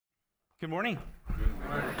Good morning.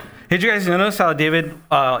 Hey, did you guys notice how David,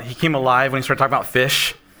 he came alive when he started talking about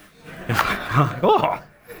fish? Oh,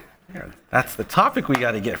 that's the topic we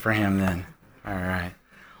got to get for him then. All right.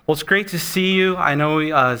 Well, it's great to see you. I know,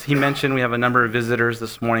 as he mentioned, we have a number of visitors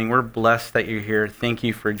this morning. We're blessed that you're here. Thank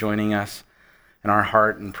you for joining us. In our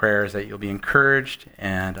heart and prayers that you'll be encouraged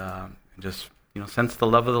and just sense the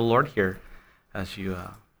love of the Lord here as you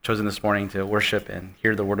chosen this morning to worship and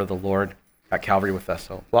hear the word of the Lord at Calvary with us.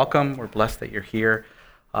 So welcome. We're blessed that you're here.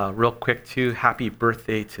 Real quick too, happy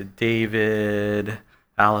birthday to David,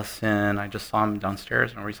 Allison. I just saw him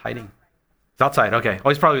downstairs. I don't know where he's hiding. He's outside. Okay. Oh,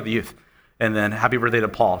 he's probably with the youth. And then happy birthday to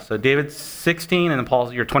Paul. So David's 16 and then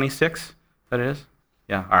Paul, you're 26. That it is?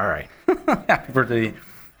 Yeah. All right. Happy birthday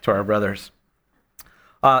to our brothers.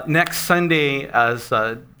 Next Sunday, as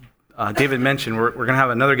David mentioned, we're going to have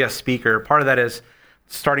another guest speaker. Part of that is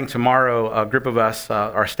starting tomorrow, a group of us,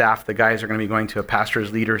 our staff, the guys, are going to be going to a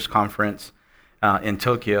Pastors Leaders Conference in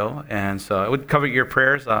Tokyo. And so I would cover your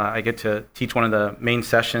prayers. I get to teach one of the main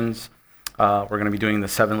sessions. We're going to be doing the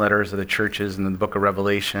 7 letters of the churches in the book of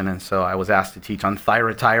Revelation. And so I was asked to teach on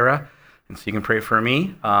Thyatira. And so you can pray for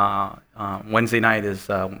me. Wednesday night is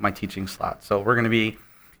my teaching slot. So we're going to be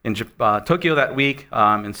in Tokyo that week,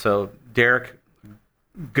 and so Derek,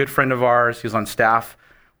 good friend of ours, he was on staff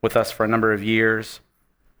with us for a number of years.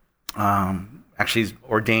 Actually, he's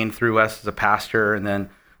ordained through us as a pastor, and then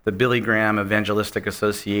the Billy Graham Evangelistic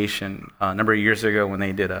Association, a number of years ago when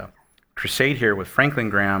they did a crusade here with Franklin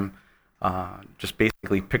Graham, just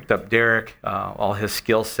basically picked up Derek, all his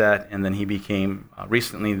skill set, and then he became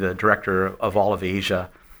recently the director of all of Asia.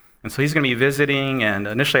 And so he's going to be visiting, and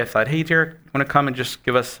initially I thought, hey, Derek, you want to come and just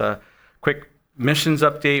give us a quick missions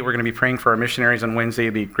update? We're going to be praying for our missionaries on Wednesday.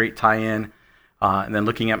 It'd be a great tie-in. And then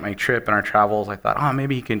looking at my trip and our travels, I thought,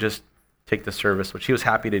 maybe he can just take the service, which he was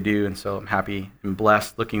happy to do, and so I'm happy and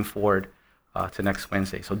blessed, looking forward to next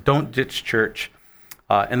Wednesday. So don't ditch church.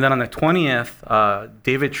 And then on the 20th,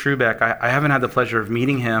 David Trubeck, I haven't had the pleasure of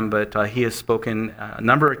meeting him, but he has spoken a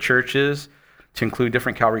number of churches to include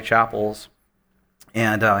different Calvary chapels.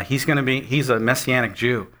 And he's a Messianic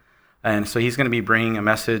Jew. And so he's going to be bringing a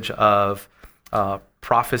message of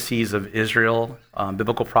prophecies of Israel,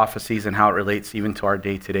 biblical prophecies, and how it relates even to our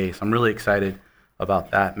day today. So I'm really excited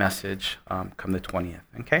about that message come the 20th.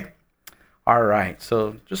 Okay? All right.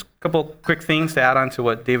 So just a couple quick things to add on to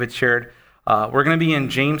what David shared. We're going to be in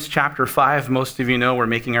James chapter 5. Most of you know we're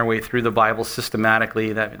making our way through the Bible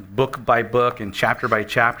systematically, that book by book and chapter by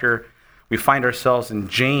chapter. We find ourselves in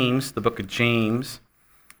James, the book of James,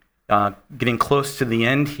 getting close to the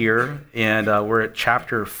end here, and we're at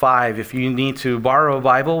chapter 5. If you need to borrow a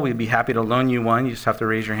Bible, we'd be happy to loan you one. You just have to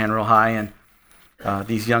raise your hand real high, and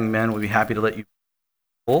these young men will be happy to let you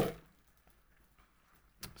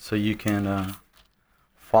so you can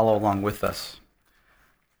follow along with us.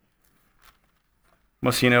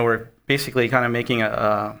 Most of you know we're basically kind of making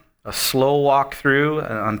a slow walk through,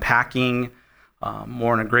 unpacking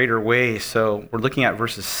more in a greater way. So we're looking at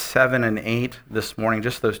verses 7 and 8 this morning,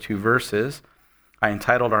 just those 2 verses. I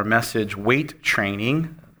entitled our message, Weight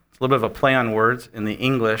Training. It's a little bit of a play on words in the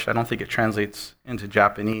English. I don't think it translates into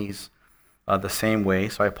Japanese the same way,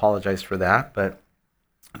 so I apologize for that. But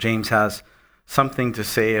James has something to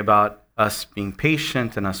say about us being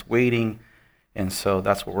patient and us waiting, and so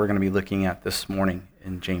that's what we're going to be looking at this morning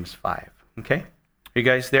in James 5. Okay? Are you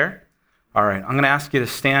guys there? All right, I'm going to ask you to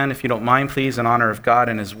stand, if you don't mind, please, in honor of God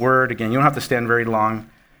and His Word. Again, you don't have to stand very long.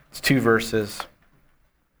 It's 2 verses.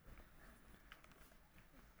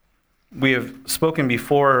 We have spoken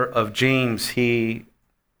before of James. His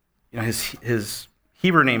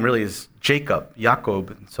Hebrew name really is Jacob,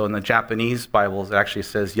 Yaakov. So in the Japanese Bibles, it actually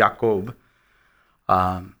says Yaakov.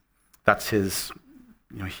 That's his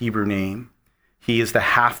Hebrew name. He is the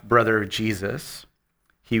half-brother of Jesus.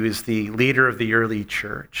 He was the leader of the early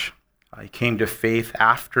church. He came to faith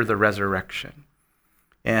after the resurrection.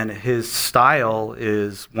 And his style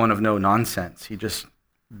is one of no nonsense. He just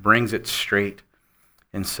brings it straight.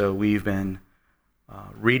 And so we've been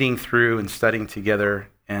reading through and studying together,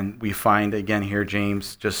 and we find again here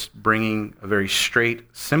James just bringing a very straight,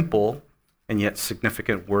 simple, and yet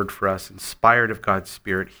significant word for us. Inspired of God's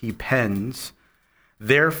Spirit, he pens,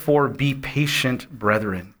 "Therefore be patient,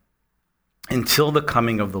 brethren, until the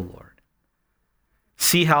coming of the Lord.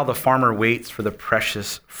 See how the farmer waits for the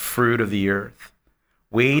precious fruit of the earth,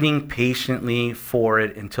 waiting patiently for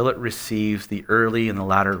it until it receives the early and the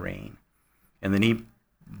latter rain." And then he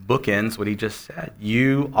bookends what he just said.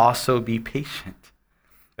 You also be patient.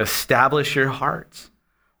 Establish your hearts,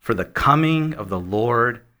 for the coming of the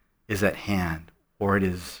Lord is at hand, or it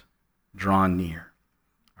is drawn near.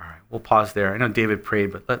 All right, we'll pause there. I know David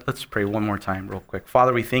prayed, but let's pray one more time real quick.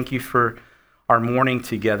 Father, we thank you for our morning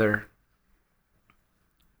together.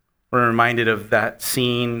 We're reminded of that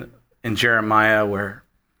scene in Jeremiah where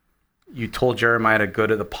you told Jeremiah to go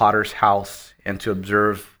to the potter's house and to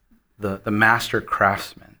observe the master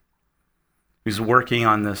craftsman who's working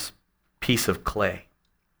on this piece of clay.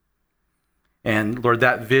 And Lord,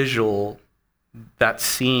 that visual, that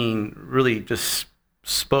scene really just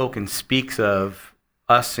spoke and speaks of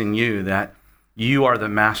us and you, that you are the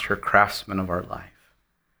master craftsman of our life.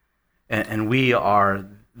 And we are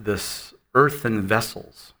this earthen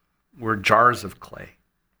vessels. We're jars of clay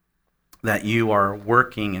that you are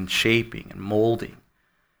working and shaping and molding.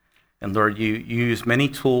 And Lord, you use many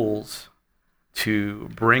tools to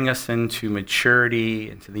bring us into maturity,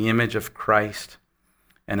 into the image of Christ.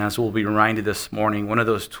 And as we'll be reminded this morning, one of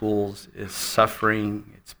those tools is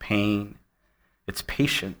suffering, it's pain, it's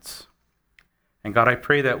patience. And God, I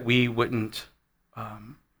pray that we wouldn't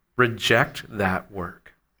reject that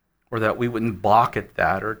work, or that we wouldn't balk at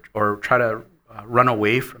that, or try to run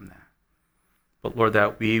away from that. But Lord,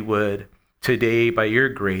 that we would today, by your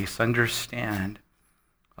grace, understand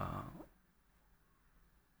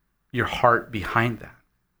your heart behind that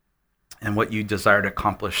and what you desire to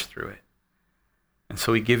accomplish through it. And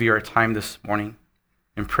so we give you our time this morning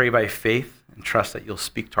and pray by faith and trust that you'll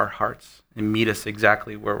speak to our hearts and meet us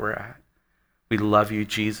exactly where we're at. We love you,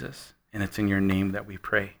 Jesus, and it's in your name that we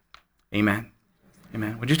pray. Amen.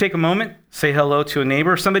 Amen. Would you take a moment, say hello to a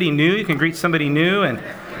neighbor, somebody new? You can greet somebody new and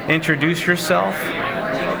introduce yourself.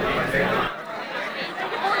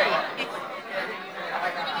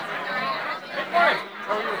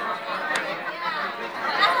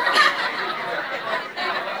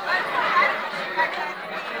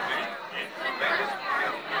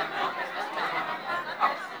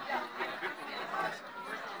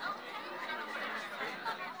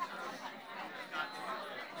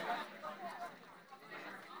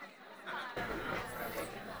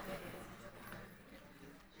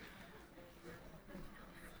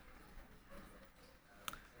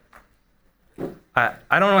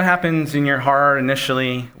 I don't know what happens in your heart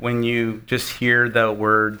initially when you just hear the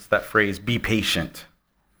words, that phrase, be patient.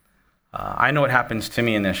 I know what happens to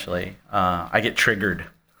me initially. I get triggered.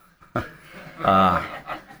 I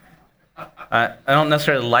don't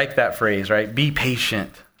necessarily like that phrase, right? Be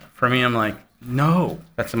patient. For me, I'm like, no.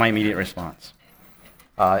 That's my immediate response.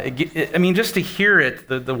 Just to hear it,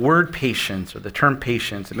 the word patience or the term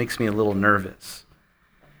patience, it makes me a little nervous.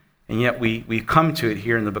 And yet we come to it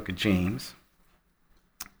here in the book of James.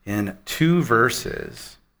 In 2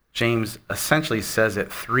 verses, James essentially says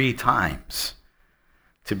it 3 times,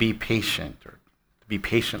 to be patient, or to be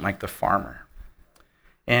patient like the farmer.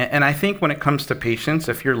 And I think when it comes to patience,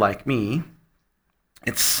 if you're like me,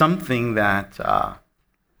 it's something that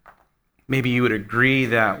maybe you would agree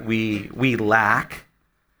that we lack,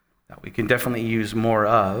 that we can definitely use more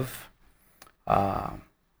of.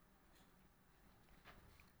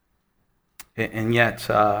 And yet,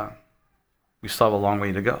 we still have a long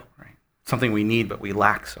way to go, right? Something we need, but we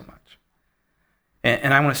lack so much.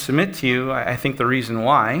 And I want to submit to you, I think the reason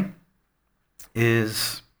why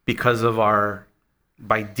is because of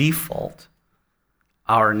by default,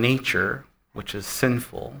 our nature, which is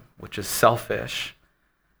sinful, which is selfish,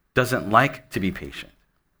 doesn't like to be patient.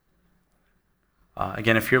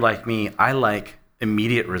 Again, if you're like me, I like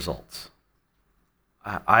immediate results.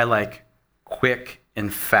 I like quick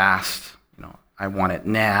and fast. I want it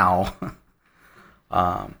now.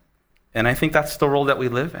 And I think that's the world that we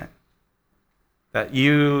live in. That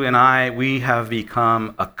you and I, we have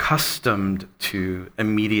become accustomed to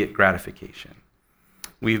immediate gratification.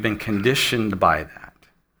 We've been conditioned by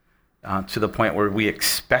that to the point where we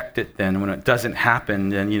expect it then. When it doesn't happen,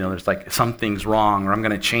 then, there's like something's wrong, or I'm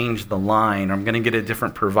going to change the line, or I'm going to get a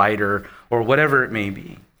different provider, or whatever it may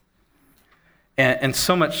be. And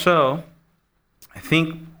so much so, I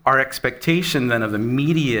think our expectation then of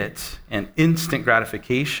immediate and instant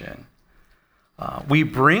gratification, we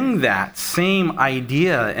bring that same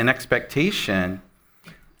idea and expectation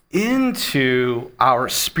into our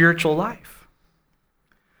spiritual life.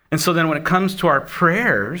 And so then when it comes to our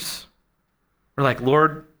prayers, we're like,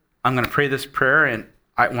 Lord, I'm going to pray this prayer, and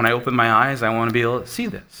when I open my eyes, I want to be able to see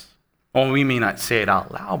this. Well, we may not say it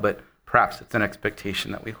out loud, but perhaps it's an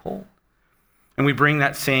expectation that we hold. And we bring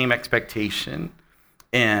that same expectation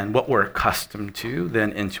and what we're accustomed to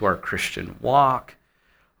then into our Christian walk,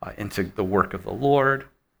 into the work of the Lord.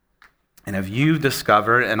 And have you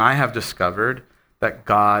discovered, and I have discovered, that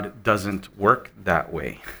God doesn't work that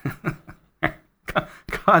way.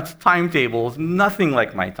 God's timetable is nothing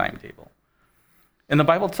like my timetable. And the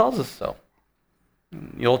Bible tells us so.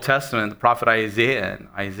 In the Old Testament, the prophet Isaiah, in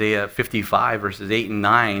Isaiah 55, verses 8 and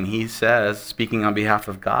 9, he says, speaking on behalf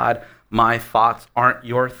of God, my thoughts aren't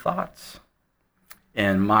your thoughts,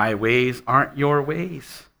 and my ways aren't your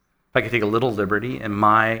ways. If I could take a little liberty, and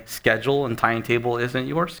my schedule and timetable isn't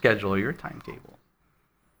your schedule or your timetable.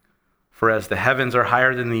 For as the heavens are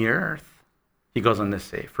higher than the earth, he goes on to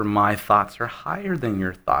say, for my thoughts are higher than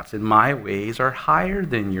your thoughts, and my ways are higher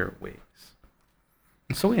than your ways.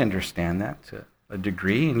 And so we understand that to a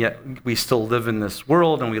degree, and yet we still live in this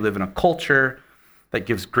world, and we live in a culture that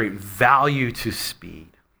gives great value to speed.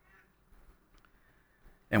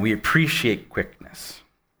 And we appreciate quickness.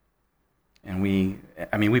 And we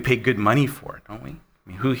pay good money for it, don't we?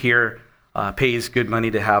 Who here pays good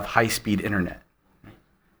money to have high-speed internet?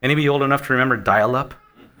 Anybody old enough to remember dial-up?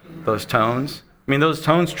 Those tones? Those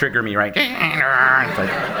tones trigger me, right? It's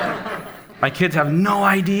like, my kids have no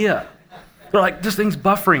idea. They're like, this thing's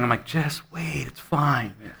buffering. I'm like, just wait, it's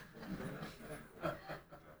fine.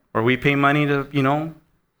 Or we pay money to,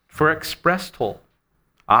 for express toll.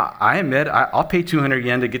 I admit, I'll pay 200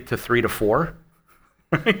 yen to get to 3 to 4.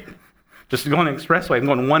 Right? Just going on the expressway, I'm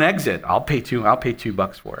going one exit. I'll pay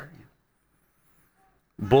 $2 for it.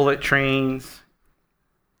 Bullet trains,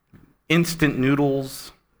 instant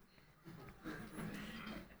noodles,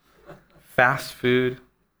 fast food.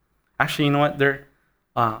 Actually, you know what?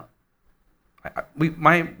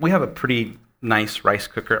 We have a pretty nice rice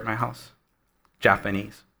cooker at my house,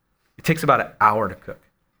 Japanese. It takes about an hour to cook,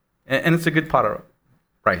 and it's a good pot of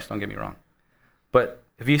rice. Don't get me wrong, but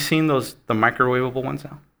have you seen the microwavable ones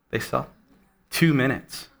now? They sell 2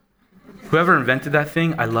 minutes. Whoever invented that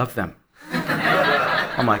thing, I love them.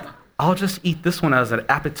 I'm like, I'll just eat this one as an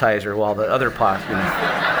appetizer while the other pot.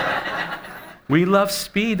 We love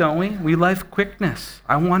speed, don't we? We love quickness.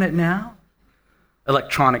 I want it now.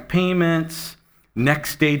 Electronic payments,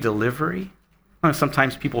 next day delivery.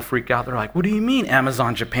 Sometimes people freak out. They're like, what do you mean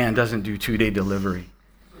Amazon Japan doesn't do 2-day delivery?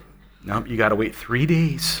 Nope, you got to wait 3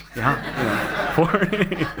 days. Yeah, 4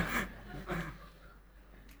 days.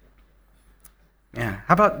 Man,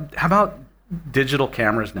 how about digital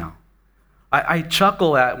cameras now? I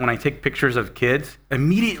chuckle at when I take pictures of kids.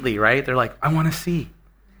 Immediately, right? They're like, I want to see.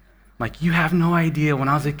 I'm like, you have no idea. When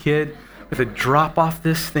I was a kid, we had to drop off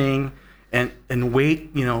this thing and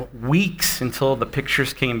wait, weeks until the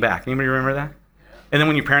pictures came back. Anybody remember that? And then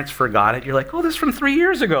when your parents forgot it, you're like, oh, this is from 3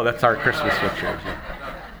 years ago. That's our Christmas pictures.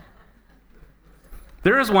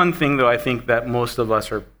 There is one thing, though, I think that most of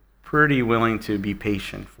us are pretty willing to be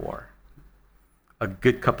patient for. A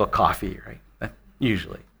good cup of coffee, right?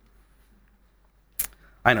 Usually.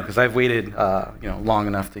 I know, because I've waited, long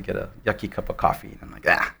enough to get a yucky cup of coffee. And I'm like,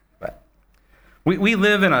 But we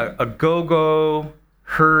live in a go-go,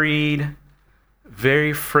 hurried,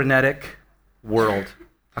 very frenetic world.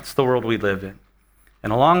 That's the world we live in.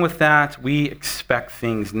 And along with that, we expect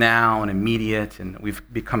things now and immediate, and we've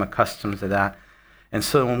become accustomed to that. And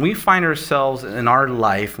so when we find ourselves in our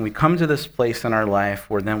life, and we come to this place in our life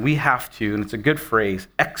where then we have to, and it's a good phrase,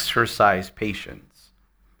 exercise patience.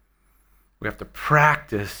 We have to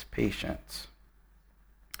practice patience.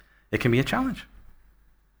 It can be a challenge.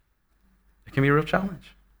 It can be a real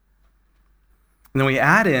challenge. And then we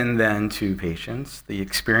add in then to patience the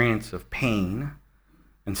experience of pain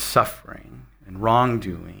and suffering and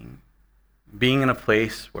wrongdoing, being in a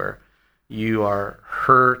place where you are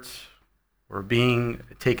hurt or being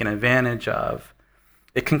taken advantage of.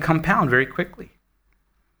 It can compound very quickly.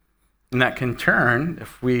 And that can turn,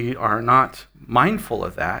 if we are not mindful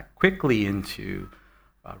of that, quickly into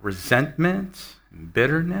resentment and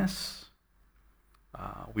bitterness.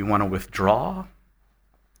 We want to withdraw.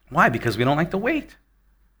 Why? Because we don't like to wait.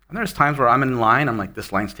 And there's times where I'm in line, I'm like,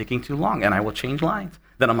 this line's taking too long, and I will change lines.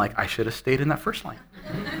 Then I'm like, I should have stayed in that first line.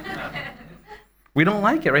 We don't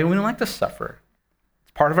like it, right? We don't like to suffer.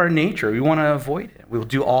 It's part of our nature. We want to avoid it. We'll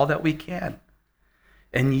do all that we can.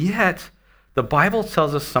 And yet, the Bible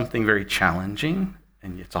tells us something very challenging,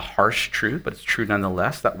 and it's a harsh truth, but it's true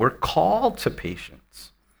nonetheless, that we're called to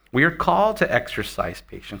patience. We are called to exercise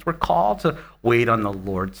patience. We're called to wait on the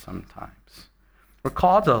Lord sometimes. We're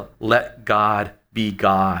called to let God be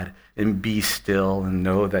God and be still and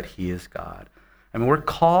know that he is God. I mean, we're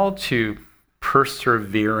called to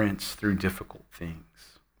perseverance through difficult things.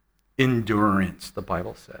 Endurance, the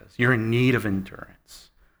Bible says. You're in need of endurance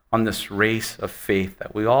on this race of faith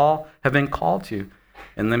that we all have been called to.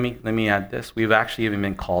 And let me add this. We've actually even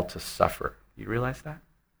been called to suffer. You realize that?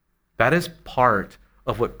 That is part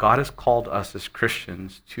of what God has called us as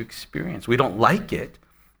Christians to experience. We don't like it,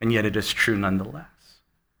 and yet it is true nonetheless.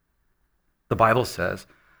 The Bible says,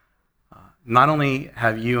 not only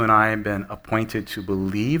have you and I been appointed to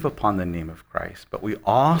believe upon the name of Christ, but we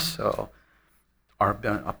also are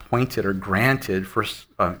been appointed or granted, for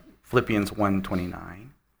Philippians 1:29,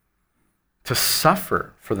 to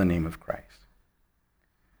suffer for the name of Christ.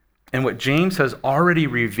 And what James has already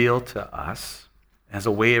revealed to us as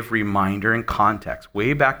a way of reminder and context,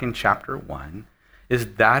 way back in chapter 1,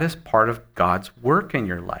 is that is part of God's work in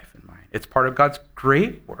your life and mine. It's part of God's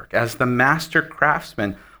great work as the master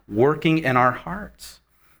craftsman working in our hearts,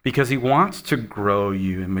 because he wants to grow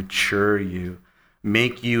you and mature you,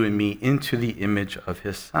 make you and me into the image of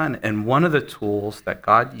his Son. And one of the tools that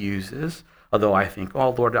God uses, although I think,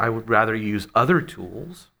 oh, Lord, I would rather use other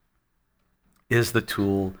tools, is the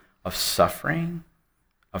tool of suffering,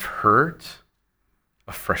 of hurt,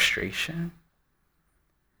 of frustration,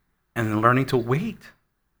 and learning to wait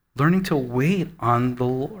on the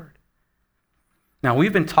Lord. Now,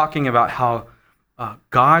 we've been talking about how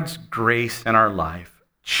God's grace in our life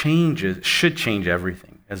should change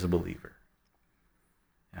everything as a believer.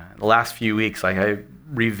 The last few weeks, I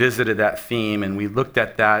revisited that theme, and we looked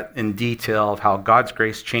at that in detail of how God's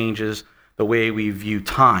grace changes the way we view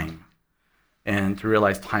time, and to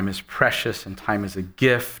realize time is precious and time is a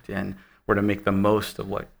gift, and we're to make the most of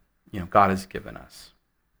what God has given us.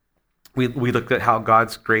 We looked at how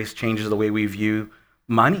God's grace changes the way we view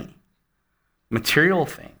money, material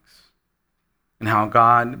things, and how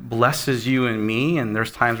God blesses you and me, and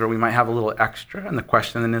there's times where we might have a little extra, and the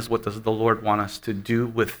question then is, what does the Lord want us to do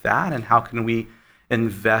with that, and how can we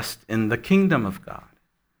invest in the kingdom of God,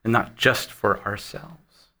 and not just for ourselves?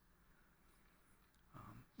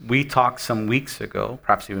 We talked some weeks ago,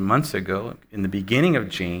 perhaps even months ago, in the beginning of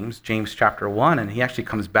James chapter 1, and he actually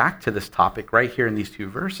comes back to this topic right here in these two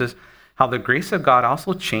verses, how the grace of God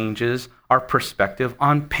also changes our perspective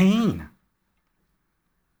on pain,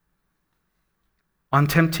 on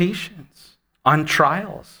temptations, on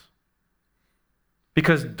trials.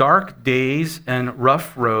 Because dark days and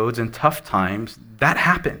rough roads and tough times, that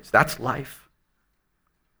happens. That's life.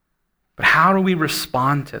 But how do we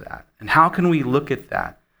respond to that? And how can we look at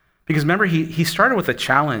that? Because remember, he started with a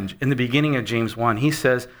challenge in the beginning of James 1. He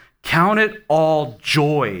says, count it all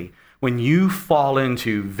joy when you fall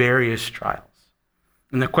into various trials.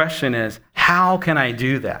 And the question is, how can I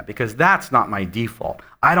do that? Because that's not my default.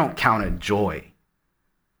 I don't count it joy.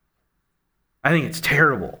 I think it's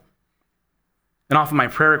terrible. And often my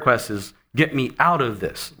prayer request is, get me out of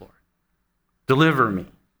this, Lord. Deliver me.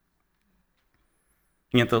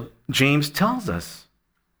 And yet James tells us,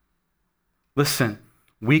 listen,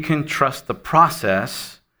 we can trust the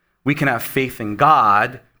process. We can have faith in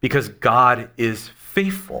God because God is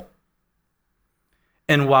faithful.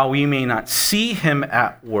 And while we may not see him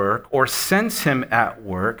at work or sense him at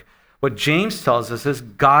work, what James tells us is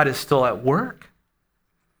God is still at work.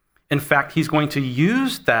 In fact, he's going to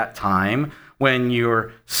use that time when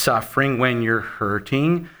you're suffering, when you're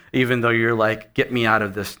hurting, even though you're like, get me out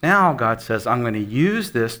of this now. God says, I'm going to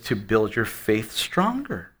use this to build your faith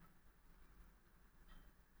stronger.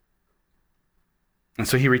 And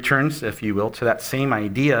so he returns, if you will, to that same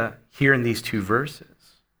idea here in these two verses.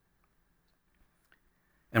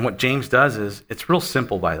 And what James does is, it's real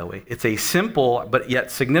simple, by the way. It's a simple but yet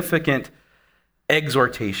significant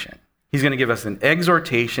exhortation. He's going to give us an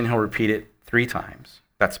exhortation. He'll repeat it 3 times.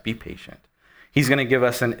 That's be patient. He's going to give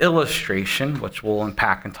us an illustration, which we'll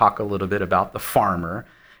unpack and talk a little bit about, the farmer.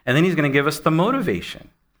 And then he's going to give us the motivation.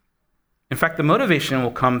 In fact, the motivation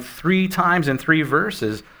will come 3 times in 3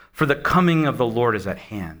 verses. For the coming of the Lord is at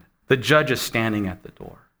hand. The judge is standing at the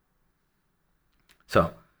door.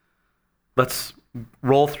 So let's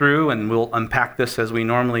roll through and we'll unpack this as we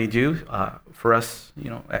normally do for us,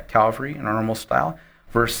 at Calvary in our normal style.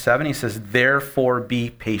 Verse 7, he says, therefore be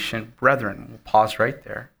patient, brethren. We'll pause right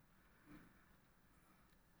there.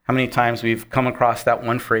 How many times we've come across that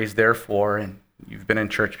one phrase, therefore, and you've been in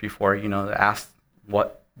church before, asked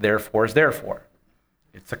what therefore is there for.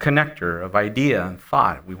 It's a connector of idea and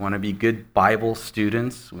thought. We want to be good Bible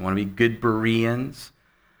students. We want to be good Bereans.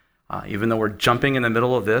 Even though we're jumping in the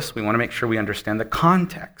middle of this, we want to make sure we understand the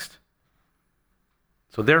context.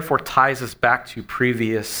 So therefore ties us back to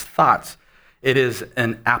previous thoughts. It is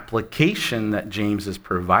an application that James is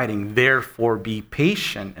providing. Therefore be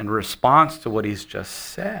patient in response to what he's just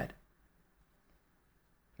said.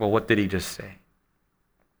 Well, what did he just say?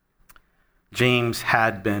 James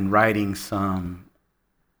had been writing some,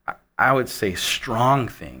 I would say, strong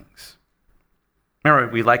things.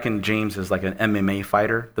 Remember, we liken James as like an MMA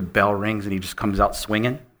fighter. The bell rings and he just comes out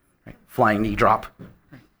swinging, right? Flying knee drop.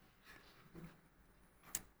 Right?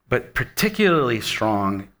 But particularly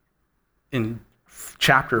strong in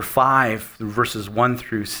chapter 5, verses 1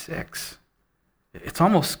 through 6. It's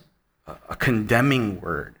almost a condemning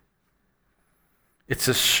word. It's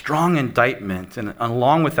a strong indictment, and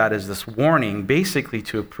along with that is this warning basically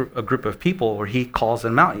to a group of people where he calls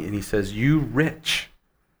them out, and he says, you rich,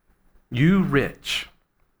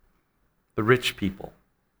 the rich people,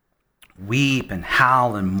 weep and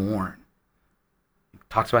howl and mourn. He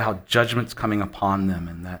talks about how judgment's coming upon them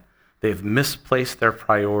and that they've misplaced their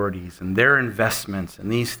priorities and their investments and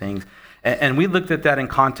these things. And we looked at that in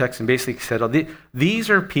context and basically said, oh, these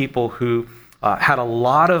are people who had a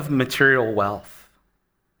lot of material wealth,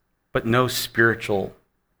 but no spiritual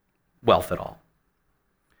wealth at all.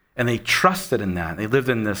 And they trusted in that. They lived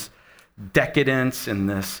in this decadence, in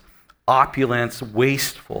this opulence,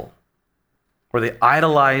 wasteful, where they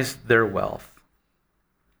idolized their wealth.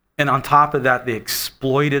 And on top of that, they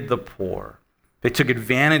exploited the poor. They took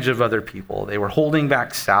advantage of other people. They were holding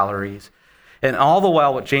back salaries. And all the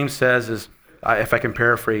while, what James says is, if I can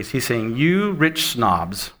paraphrase, he's saying, you rich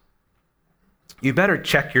snobs, you better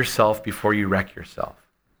check yourself before you wreck yourself.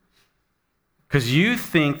 Because you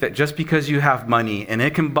think that just because you have money and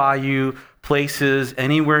it can buy you places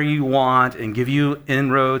anywhere you want and give you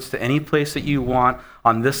inroads to any place that you want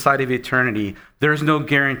on this side of eternity, there's no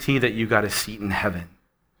guarantee that you got a seat in heaven.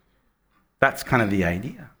 That's kind of the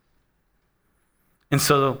idea. And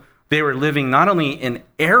so they were living not only in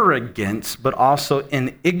arrogance, but also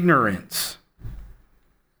in ignorance.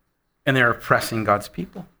 And they're oppressing God's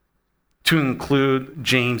people, to include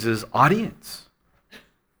James's audience.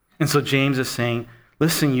 And so James is saying,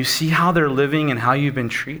 listen, you see how they're living and how you've been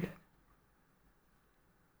treated.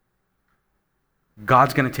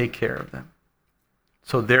 God's going to take care of them.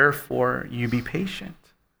 So therefore, you be patient.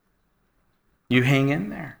 You hang in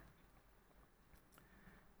there.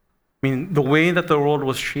 I mean, the way that the world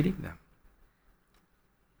was treating them.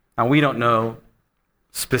 Now, we don't know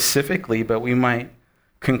specifically, but we might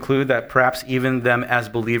conclude that perhaps even them as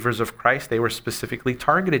believers of Christ, they were specifically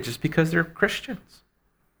targeted just because they're Christians.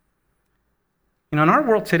 You know, in our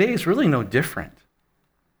world today, it's really no different.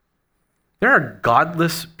 There are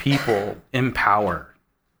godless people in power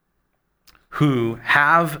who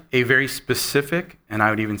have a very specific, and I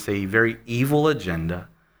would even say very evil agenda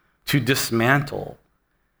to dismantle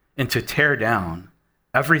and to tear down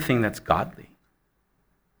everything that's godly.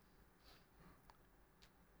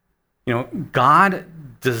 You know, God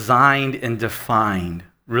designed and defined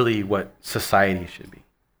really what society should be,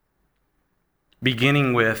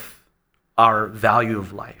 beginning with our value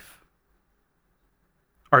of life,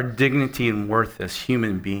 our dignity and worth as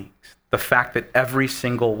human beings, the fact that every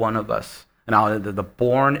single one of us, and out of the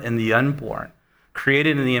born and the unborn,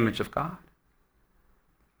 created in the image of God.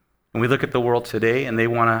 And we look at the world today and they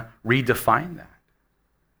want to redefine that.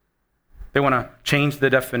 They want to change the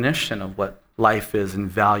definition of what life is and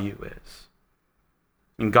value is.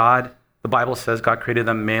 And God, the Bible says God created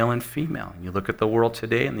them male and female. And you look at the world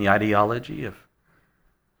today and the ideology of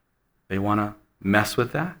they want to mess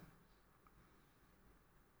with that.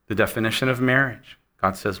 The definition of marriage.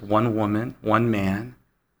 God says one woman, one man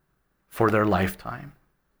for their lifetime.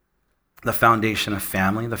 The foundation of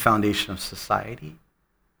family, the foundation of society.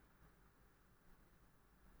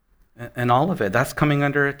 And all of it, that's coming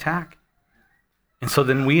under attack. And so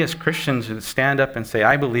then we as Christians who stand up and say,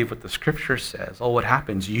 I believe what the scripture says. Oh, what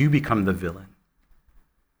happens? You become the villain.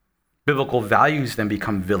 Biblical values then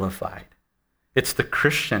become vilified. It's the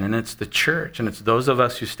Christian and it's the church and it's those of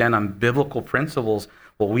us who stand on biblical principles.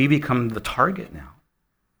 Well, we become the target now.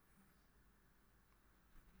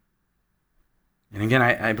 And again,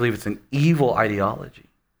 I believe it's an evil ideology.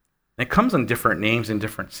 And it comes in different names in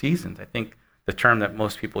different seasons. I think the term that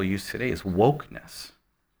most people use today is wokeness.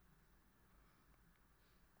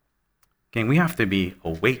 Again, we have to be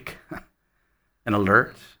awake and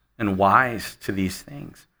alert and wise to these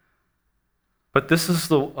things. But this is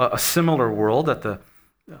a similar world that the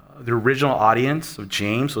original audience of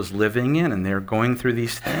James was living in, and they're going through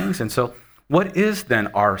these things. And so what is then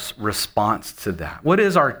our response to that? What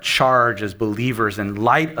is our charge as believers in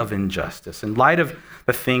light of injustice, in light of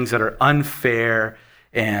the things that are unfair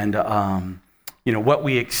and what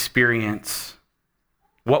we experience,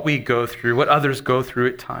 what we go through, what others go through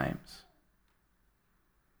at times?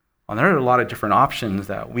 Well, there are a lot of different options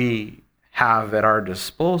that we have at our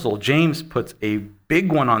disposal. James puts a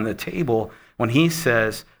big one on the table when he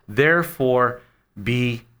says, therefore,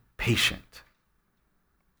 be patient.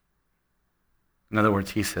 In other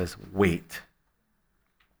words, he says, wait.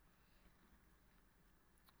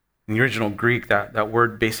 In the original Greek, that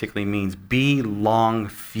word basically means be long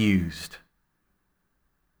fused.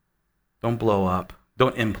 Don't blow up.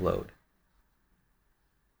 Don't implode.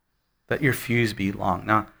 Let your fuse be long.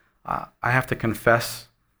 Now, I have to confess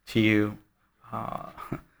to you,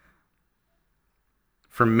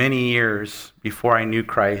 For many years before I knew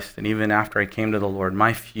Christ, and even after I came to the Lord,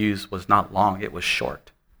 my fuse was not long, it was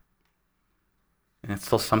short. And it's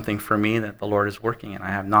still something for me that the Lord is working in.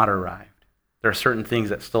 I have not arrived. There are certain things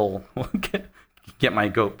that still get my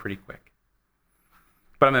goat pretty quick.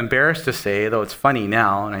 But I'm embarrassed to say, though it's funny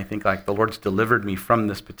now, and I think like the Lord's delivered me from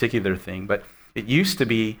this particular thing, but it used to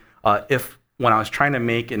be when I was trying to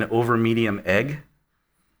make an over medium egg,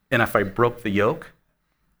 and if I broke the yolk,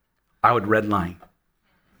 I would redline.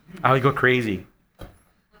 I would go crazy.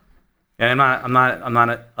 And I'm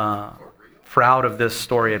not proud of this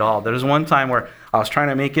story at all. There was one time where I was trying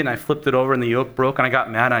to make it and I flipped it over and the yolk broke and I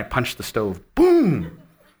got mad and I punched the stove. Boom!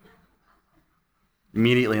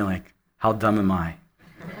 Immediately like, how dumb am I?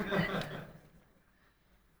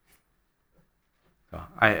 So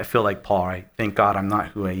I feel like Paul, right? Thank God I'm not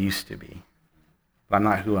who I used to be. I'm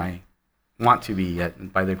not who I want to be yet.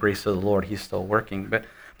 And by the grace of the Lord, he's still working. But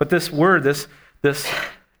this word, this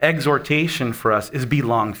exhortation for us is be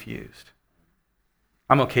long fused.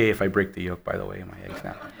 I'm okay if I break the yolk, by the way, in my eggs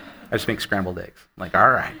now. I just make scrambled eggs. I'm like, all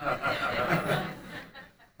right.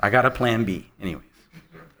 I got a plan B. Anyways.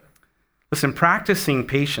 Listen, practicing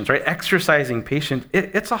patience, right? Exercising patience,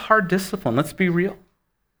 it's a hard discipline. Let's be real.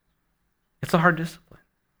 It's a hard discipline.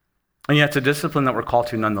 And yet it's a discipline that we're called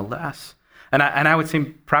to nonetheless. And I would say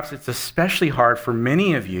perhaps it's especially hard for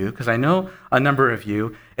many of you, because I know a number of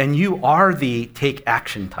you, and you are the take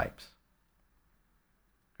action types.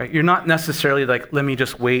 Right? You're not necessarily like, let me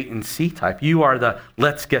just wait and see type. You are the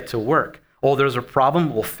let's get to work. Oh, there's a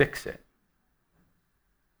problem, we'll fix it.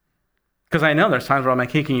 Because I know there's times where I'm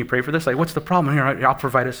like, hey, can you pray for this? Like, what's the problem? Here, I'll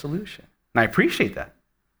provide a solution. And I appreciate that.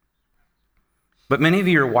 But many of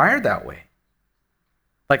you are wired that way.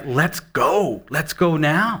 Like, let's go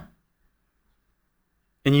now.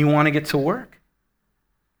 And you want to get to work.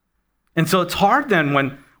 And so it's hard then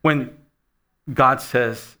when God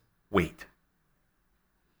says, wait,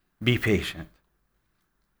 be patient.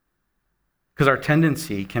 Because our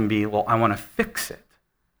tendency can be, well, I want to fix it.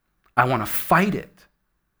 I want to fight it.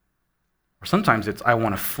 Or sometimes it's, I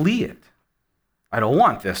want to flee it. I don't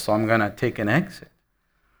want this, so I'm going to take an exit.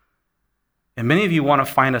 And many of you want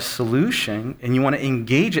to find a solution and you want to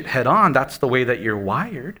engage it head on. That's the way that you're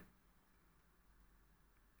wired.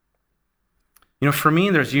 You know, for me,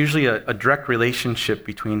 there's usually a direct relationship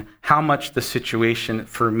between how much the situation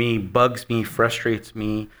for me bugs me, frustrates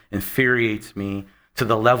me, infuriates me, to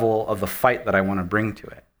the level of the fight that I want to bring to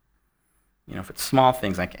it. You know, if it's small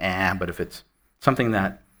things like, but if it's something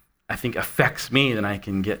that I think affects me, then I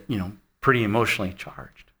can get, pretty emotionally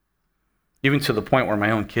charged. Even to the point where my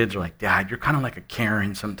own kids are like, Dad, you're kind of like a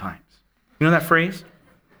Karen sometimes. You know that phrase?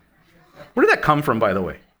 Where did that come from, by the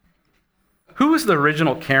way? Who was the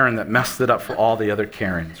original Karen that messed it up for all the other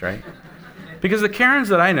Karens, right? Because the Karens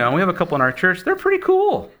that I know, we have a couple in our church, they're pretty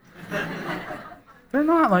cool. They're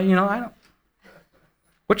not like, I don't.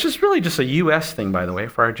 Which is really just a U.S. thing, by the way,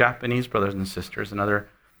 for our Japanese brothers and sisters and other.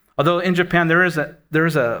 Although in Japan there is a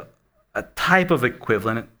type of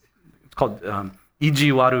equivalent. It's called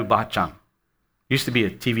Ijiwaru Bachan. Used to be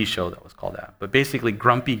a TV show that was called that, but basically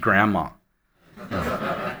grumpy grandma.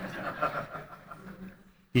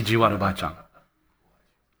 Ijiwaru Bachan.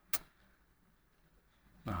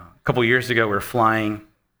 A couple years ago, we were flying.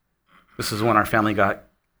 This is when our family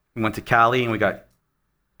we went to Cali and we got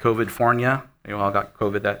COVID-fornia. We all got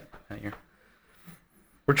COVID that year.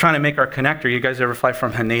 We're trying to make our connector. You guys ever fly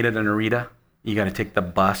from Haneda to Narita? You got to take the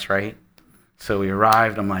bus, right? So we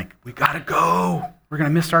arrived. I'm like, we got to go. We're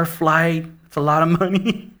going to miss our flight. It's a lot of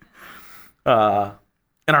money. And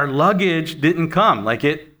our luggage didn't come.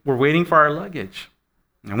 We're waiting for our luggage.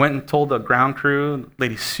 I went and told the ground crew, the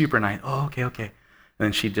lady's super nice. Oh, okay. And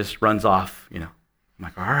then she just runs off, I'm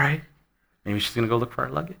like, all right. Maybe she's going to go look for our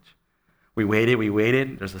luggage. We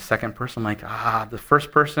waited. There's a second person. I'm like, the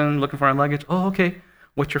first person looking for our luggage. Oh, okay.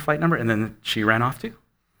 What's your flight number? And then she ran off too.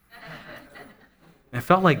 And it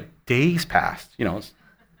felt like days passed. It's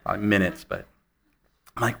probably minutes, but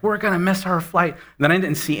I'm like, we're going to miss our flight. And then I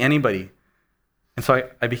didn't see anybody. And so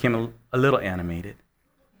I became a little animated.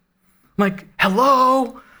 I'm like,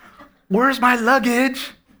 hello, where's my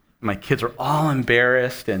luggage? My kids are all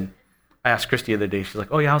embarrassed, and I asked Christy the other day, she's like,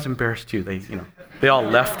 oh yeah, I was embarrassed too. They all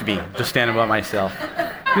left me, just standing by myself.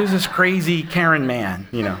 Who's this crazy Karen man,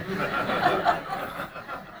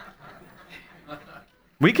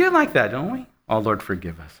 We get like that, don't we? Oh, Lord,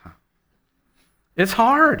 forgive us, huh? It's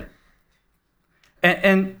hard.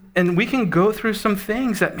 And we can go through some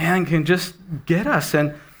things that, man, can just get us.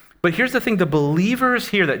 But here's the thing, the believers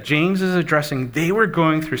here that James is addressing, they were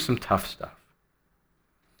going through some tough stuff.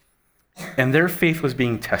 And their faith was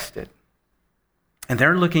being tested. And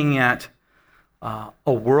they're looking at a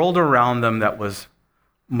world around them that was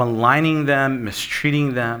maligning them,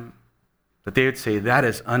 mistreating them, that they would say, that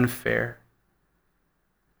is unfair.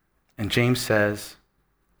 And James says,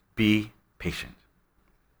 be patient.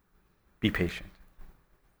 Be patient.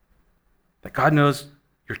 That God knows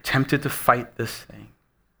you're tempted to fight this thing.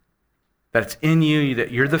 That it's in you,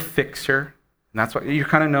 that you're the fixer, and that's what you're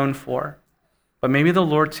kind of known for. But maybe the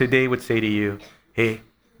Lord today would say to you, hey,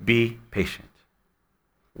 be patient.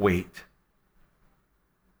 Wait.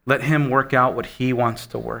 Let him work out what he wants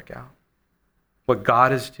to work out, what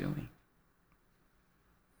God is doing.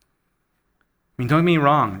 I mean, don't get me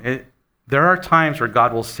wrong. There are times where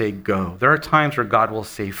God will say go. There are times where God will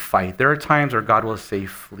say fight. There are times where God will say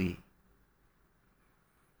flee.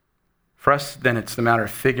 For us, then, it's the matter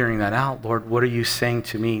of figuring that out. Lord, what are you saying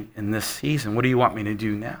to me in this season? What do you want me to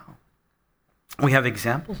do now? We have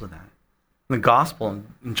examples of that. In the gospel,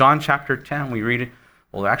 in John chapter 10, we read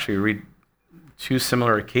two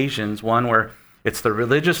similar occasions. One where it's the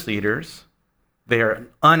religious leaders. They are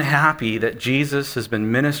unhappy that Jesus has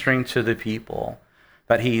been ministering to the people,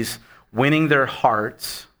 that he's winning their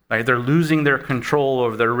hearts, right? They're losing their control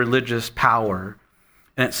over their religious power.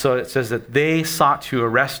 And so it says that they sought to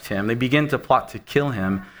arrest him. They begin to plot to kill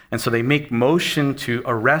him. And so they make motion to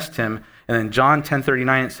arrest him. And then John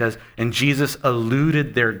 10:39, it says, and Jesus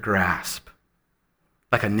eluded their grasp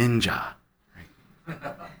like a ninja.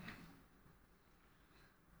 Right?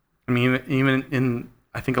 I mean, even in,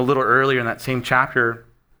 I think a little earlier in that same chapter,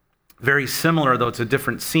 very similar, though it's a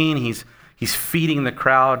different scene, he's feeding the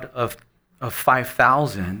crowd of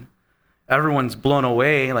 5,000. Everyone's blown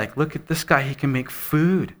away, like, look at this guy, he can make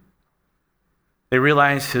food. They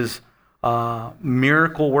realize his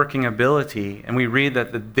miracle-working ability, and we read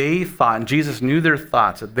that they thought, and Jesus knew their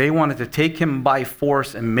thoughts, that they wanted to take him by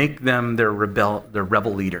force and make them their rebel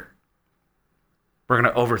leader. We're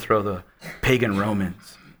going to overthrow the pagan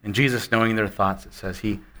Romans. And Jesus, knowing their thoughts, it says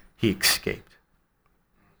he escaped.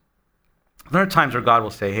 There are times where God will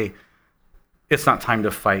say, hey, it's not time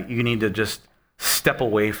to fight. You need to just step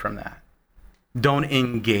away from that. Don't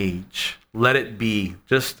engage. Let it be.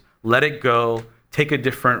 Just let it go. Take a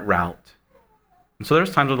different route. And so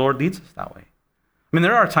there's times where the Lord leads us that way. I mean,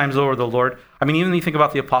 there are times where the Lord, even when you think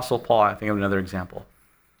about the Apostle Paul, I think of another example.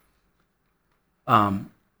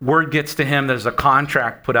 Word gets to him, there's a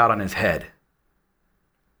contract put out on his head.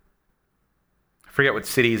 I forget what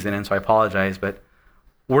city he's in, so I apologize, but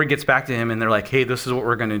word gets back to him and they're like, hey, this is what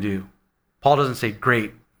we're going to do. Paul doesn't say,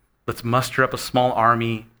 great, let's muster up a small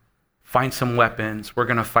army, find some weapons, we're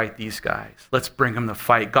going to fight these guys. Let's bring them to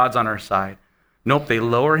fight. God's on our side. Nope, they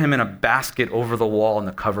lower him in a basket over the wall in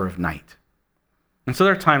the cover of night. And so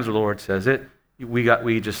there are times where the Lord says,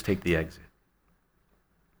 we just take the exit.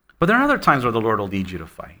 But there are other times where the Lord will lead you to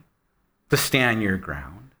fight, to stand your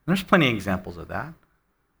ground. And there's plenty of examples of that.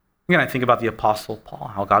 Again, I think about the Apostle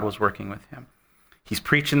Paul, how God was working with him. He's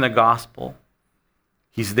preaching the gospel.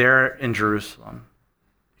 He's there in Jerusalem.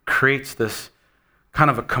 It creates this kind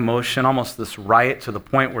of a commotion, almost this riot to the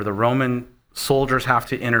point where the Roman soldiers have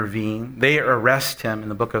to intervene. They arrest him in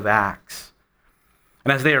the book of Acts.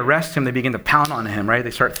 And as they arrest him, they begin to pound on him, right?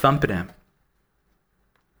 They start thumping him.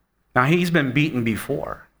 Now, he's been beaten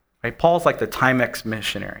before, right? Paul's like the Timex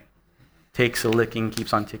missionary. Takes a licking,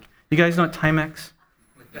 keeps on ticking. You guys know what Timex?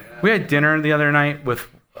 We had dinner the other night with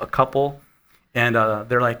a couple, and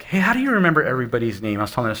they're like, hey, how do you remember everybody's name? I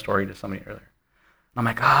was telling a story to somebody earlier. And I'm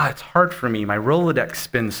like, it's hard for me. My Rolodex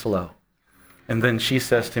spins slow. And then she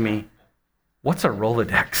says to me, what's a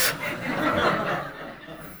Rolodex?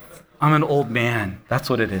 I'm an old man. That's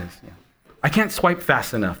what it is. Yeah. I can't swipe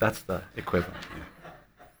fast enough. That's the equivalent. Yeah.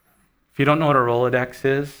 If you don't know what a Rolodex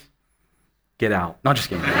is, get out. No, just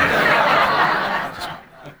kidding.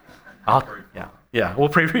 Yeah, we'll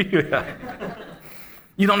pray for you. Yeah.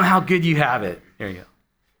 You don't know how good you have it. Here you go.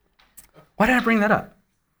 Why did I bring that up?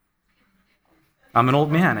 I'm an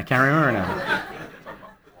old man. I can't remember now.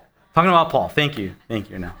 Talking about Paul. Thank you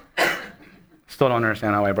now. Still don't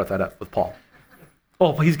understand how I brought that up with Paul.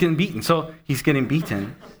 Oh, but he's getting beaten. So he's getting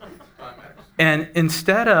beaten. And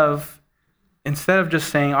instead of just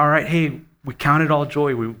saying, all right, hey, we count it all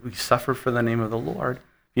joy. We suffer for the name of the Lord.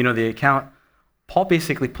 You know the account. Paul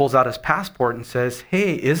basically pulls out his passport and says,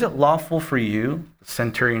 hey, is it lawful for you, the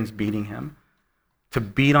centurion's beating him, to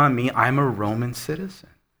beat on me? I'm a Roman citizen.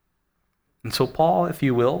 And so Paul, if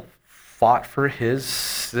you will, fought for his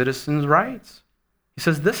citizens' rights. He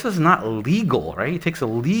says, this is not legal, right? He takes a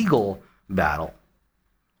legal battle.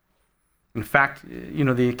 In fact,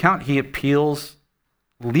 the account, he appeals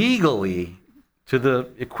legally to the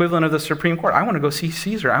equivalent of the Supreme Court. I want to go see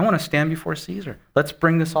Caesar. I want to stand before Caesar. Let's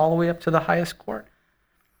bring this all the way up to the highest court.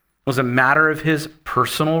 It was a matter of his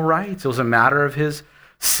personal rights. It was a matter of his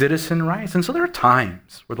citizen rights. And so there are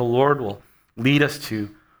times where the Lord will lead us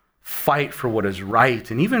to fight for what is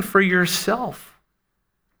right, and even for yourself.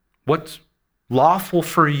 What's lawful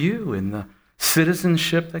for you in the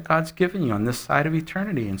citizenship that God's given you on this side of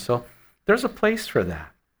eternity. And so there's a place for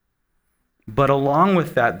that. But along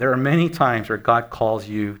with that, there are many times where God calls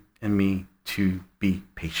you and me to be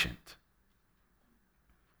patient.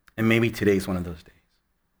 And maybe today's one of those days.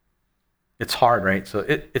 It's hard, right? So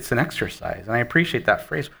it's an exercise. And I appreciate that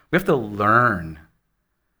phrase. We have to learn.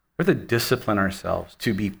 We have to discipline ourselves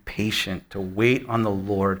to be patient, to wait on the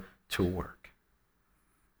Lord to work.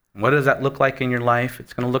 And what does that look like in your life?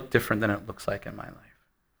 It's going to look different than it looks like in my life.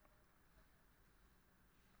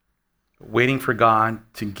 Waiting for God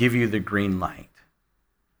to give you the green light.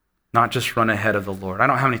 Not just run ahead of the Lord. I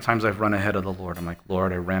don't know how many times I've run ahead of the Lord. I'm like,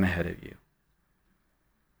 Lord, I ran ahead of you.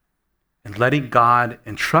 And letting God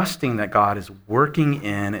and trusting that God is working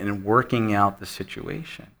in and working out the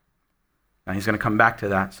situation. Now he's going to come back to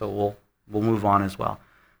that, so we'll move on as well.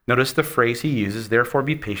 Notice the phrase he uses, therefore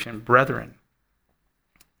be patient, brethren.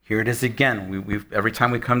 Here it is again. Every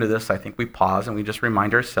time we come to this, I think we pause and we just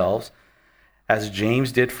remind ourselves, as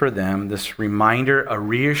James did for them, this reminder, a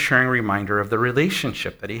reassuring reminder of the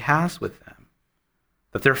relationship that he has with them,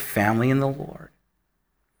 that they're family in the Lord.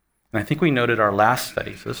 And I think we noted our last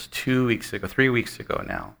study, so this was 3 weeks ago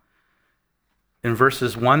now. In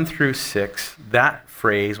verses 1 through 6, that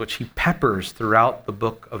phrase, which he peppers throughout the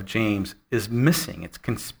book of James, is missing. It's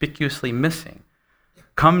conspicuously missing.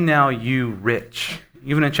 Come now, you rich.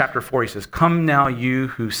 Even in chapter 4, he says, come now, you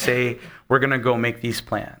who say, we're going to go make these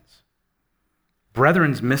plans.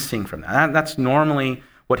 Brethren's missing from that. That's normally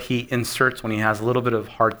what he inserts when he has a little bit of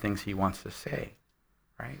hard things he wants to say.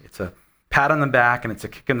 Right? It's a pat on the back and it's a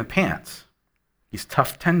kick in the pants. He's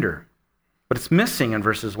tough, tender. But it's missing in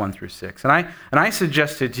verses 1 through 6. And I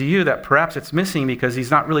suggested to you that perhaps it's missing because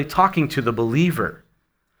he's not really talking to the believer.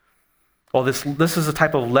 Well, this is a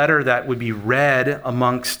type of letter that would be read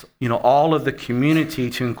amongst all of the community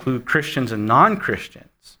to include Christians and non-Christians.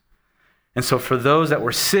 And so for those that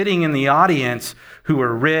were sitting in the audience who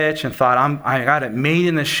were rich and thought, I got it made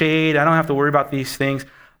in the shade, I don't have to worry about these things,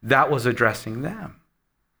 that was addressing them.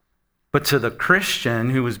 But to the Christian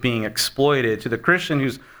who was being exploited, to the Christian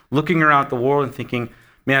who's looking around the world and thinking,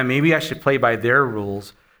 man, maybe I should play by their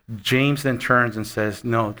rules, James then turns and says,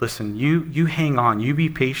 no, listen, you hang on, you be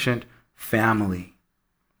patient, family.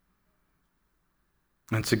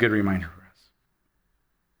 And it's a good reminder for us.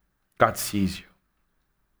 God sees you.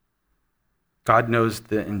 God knows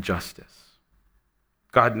the injustice.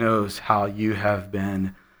 God knows how you have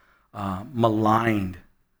been maligned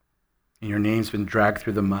and your name's been dragged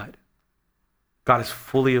through the mud. God is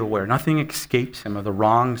fully aware. Nothing escapes him of the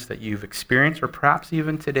wrongs that you've experienced or perhaps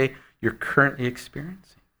even today you're currently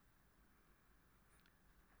experiencing.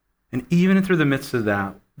 And even through the midst of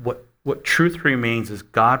that, what truth remains is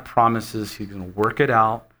God promises he's going to work it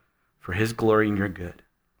out for his glory and your good.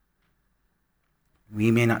 We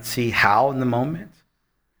may not see how in the moment,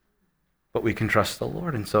 but we can trust the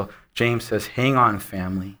Lord. And so James says, hang on,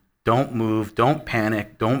 family. Don't move. Don't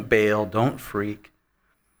panic. Don't bail. Don't freak.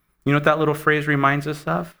 You know what that little phrase reminds us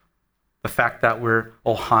of? The fact that we're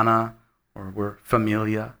ohana or we're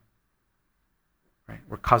familia. Right?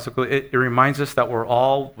 We're casual. It reminds us that we're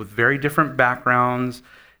all with very different backgrounds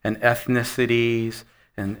and ethnicities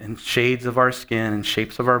and shades of our skin and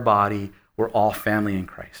shapes of our body. We're all family in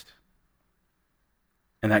Christ.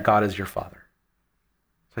 And that God is your Father.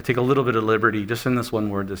 So I take a little bit of liberty just in this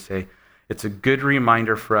one word to say, it's a good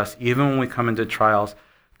reminder for us, even when we come into trials,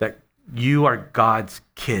 that you are God's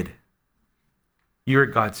kid. You're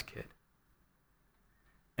God's kid.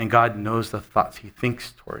 And God knows the thoughts he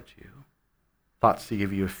thinks towards you, thoughts to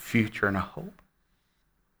give you a future and a hope.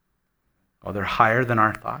 Oh, they're higher than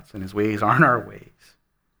our thoughts, and his ways aren't our ways.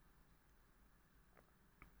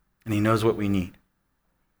 And he knows what we need.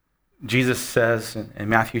 Jesus says in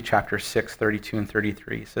Matthew chapter 6, 32 and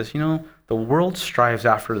 33, he says, the world strives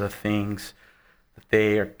after the things that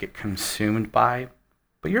they get consumed by,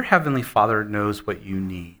 but your heavenly Father knows what you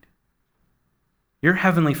need. Your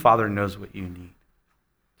heavenly Father knows what you need.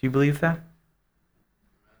 Do you believe that?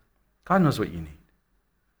 God knows what you need.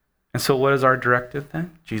 And so what is our directive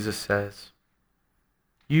then? Jesus says,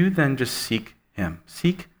 you then just seek him.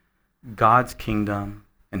 Seek God's kingdom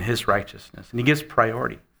and his righteousness. And he gives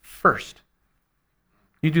priority first.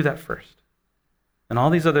 You do that first. And all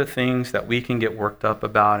these other things that we can get worked up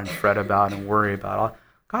about and fret about and worry about,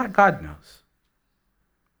 God knows.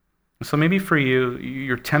 And so maybe for you,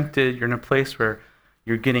 you're tempted, you're in a place where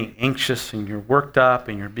you're getting anxious and you're worked up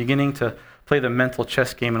and you're beginning to play the mental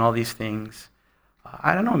chess game and all these things.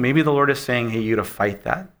 I don't know, maybe the Lord is saying, hey, you to fight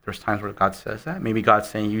that. There's times where God says that. Maybe God's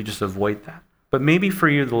saying you just avoid that. But maybe for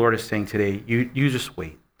you, the Lord is saying today, you just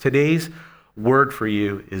wait. Today's word for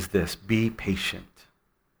you is this: be patient.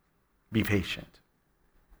 Be patient.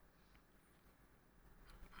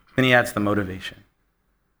 Then he adds the motivation.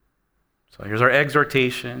 So here's our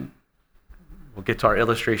exhortation. We'll get to our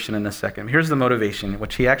illustration in a second. Here's the motivation,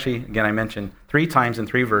 which he actually, again, I mentioned 3 times in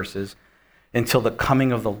 3 verses, until the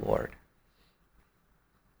coming of the Lord.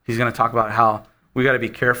 He's going to talk about how we got to be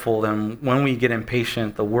careful, and when we get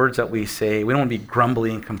impatient, the words that we say, we don't want to be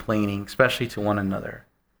grumbling and complaining, especially to one another.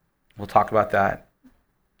 We'll talk about that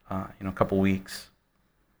in a couple weeks.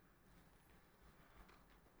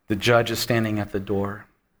 The judge is standing at the door.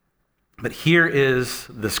 But here is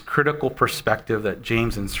this critical perspective that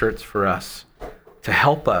James inserts for us to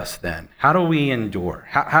help us then. How do we endure?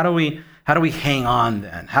 How do we hang on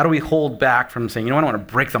then? How do we hold back from saying, you know what, I want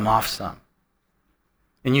to break them off some?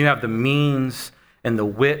 And you have the means and the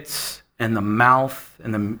wits and the mouth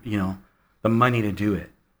and the money to do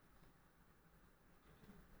it.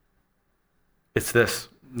 It's this,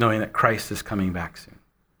 knowing that Christ is coming back soon.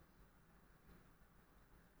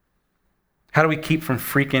 How do we keep from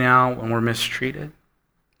freaking out when we're mistreated?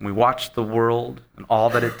 When we watch the world and all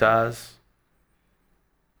that it does,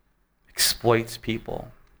 exploits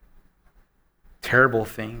people, terrible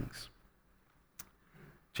things.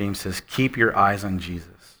 James says, keep your eyes on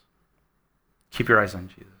Jesus. Keep your eyes on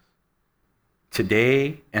Jesus.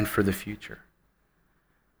 Today and for the future.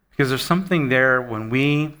 Because there's something there when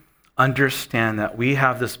we understand that we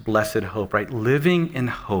have this blessed hope, right? Living in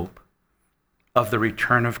hope of the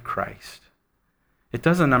return of Christ. It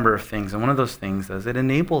does a number of things, and one of those things is it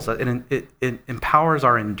enables us, it empowers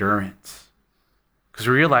our endurance. Because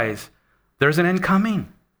we realize there's an end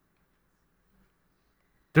coming.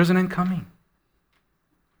 There's an end coming.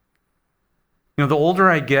 The older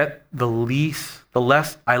I get, the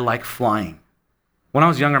less I like flying. When I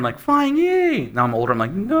was younger, I'm like, flying, yay! Now I'm older, I'm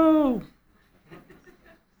like, no.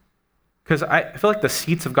 Because I feel like the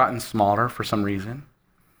seats have gotten smaller for some reason.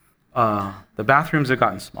 The bathrooms have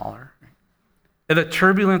gotten smaller. And the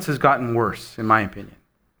turbulence has gotten worse, in my opinion.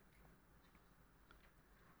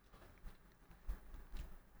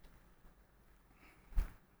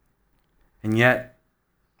 And yet,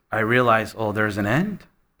 I realize, there's an end.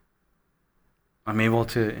 I'm able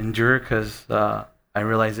to endure because I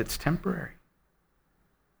realize it's temporary.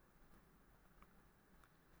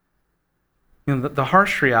 The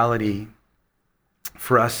harsh reality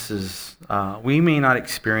for us is we may not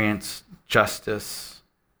experience justice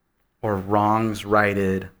or wrongs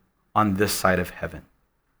righted on this side of heaven.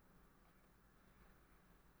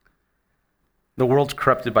 The world's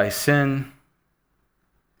corrupted by sin.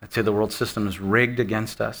 I'd say the world system is rigged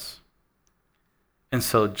against us. And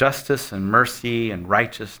so justice and mercy and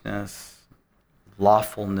righteousness,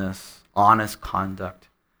 lawfulness, honest conduct,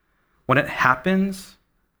 when it happens,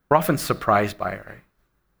 we're often surprised by it, right?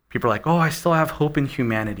 People are like, I still have hope in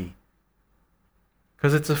humanity.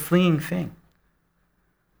 Because it's a fleeting thing.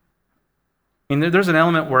 There's an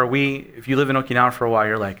element where if you live in Okinawa for a while,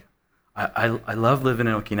 you're like, I love living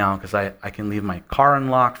in Okinawa because I can leave my car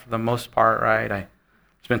unlocked for the most part, right? There's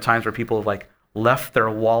been times where people have left their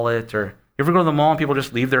wallet, or you ever go to the mall and people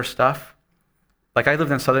just leave their stuff? Like I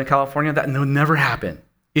lived in Southern California, that would never happen.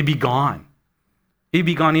 It'd be gone. It'd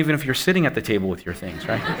be gone even if you're sitting at the table with your things,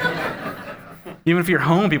 right? Even if you're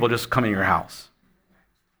home, people just come in your house.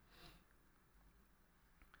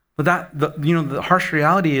 But the harsh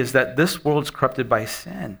reality is that this world's corrupted by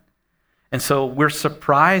sin. And so we're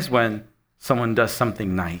surprised when someone does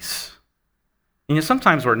something nice. And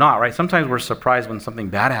sometimes we're not, right? Sometimes we're surprised when something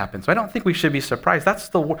bad happens. So I don't think we should be surprised.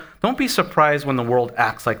 Don't be surprised when the world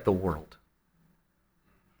acts like the world.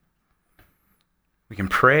 We can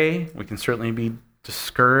pray. We can certainly be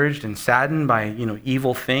discouraged and saddened by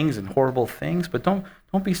evil things and horrible things, but don't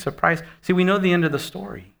be surprised. See, we know the end of the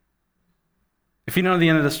story. If you know the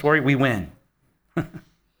end of the story, we win.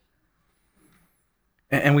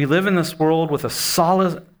 And we live in this world with a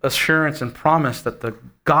solid assurance and promise that the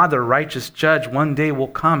God, the righteous judge, one day will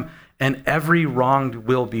come and every wronged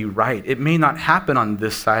will be right. It may not happen on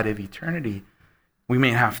this side of eternity. We may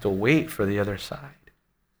have to wait for the other side.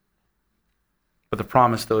 But the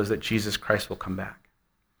promise, though, is that Jesus Christ will come back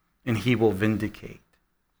and he will vindicate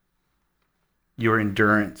your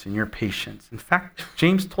endurance and your patience. In fact,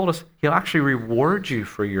 James told us he'll actually reward you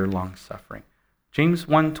for your long suffering. James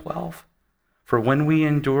 1:12, for when we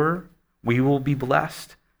endure, we will be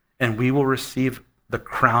blessed and we will receive the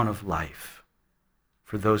crown of life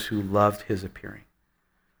for those who loved his appearing.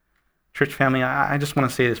 Church family, I just want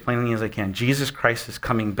to say it as plainly as I can. Jesus Christ is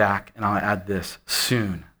coming back, and I'll add this,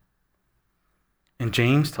 soon. And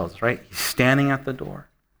James tells us, right? He's standing at the door.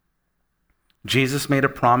 Jesus made a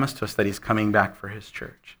promise to us that he's coming back for his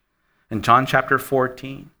church. In John chapter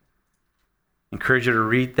 14, I encourage you to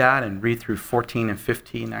read that and read through 14 and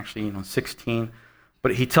 15, actually, 16.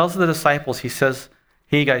 But he tells the disciples, he says,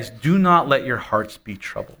 hey guys, do not let your hearts be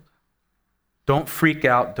troubled. Don't freak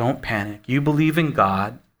out, don't panic. You believe in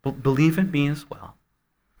God, but believe in me as well.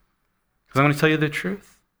 Because I'm going to tell you the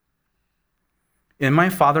truth. In my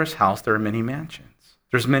Father's house, there are many mansions.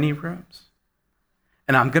 There's many rooms.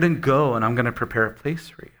 And I'm going to go and I'm going to prepare a place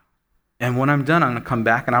for you. And when I'm done, I'm going to come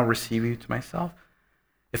back and I'll receive you to myself.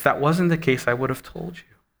 If that wasn't the case, I would have told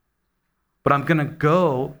you. But I'm going to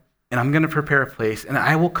go and I'm going to prepare a place and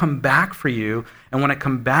I will come back for you. And when I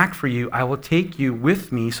come back for you, I will take you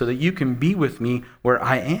with me so that you can be with me where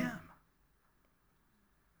I am.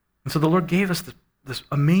 And so the Lord gave us this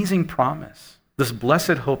amazing promise, this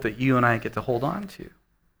blessed hope that you and I get to hold on to.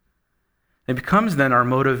 It becomes then our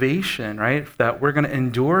motivation, right? That we're going to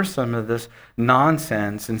endure some of this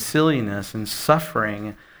nonsense and silliness and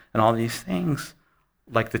suffering and all these things,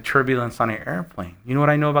 like the turbulence on an airplane. You know what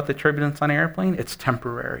I know about the turbulence on an airplane? It's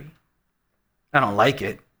temporary. I don't like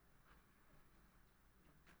it.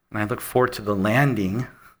 And I look forward to the landing.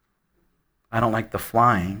 I don't like the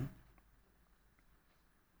flying.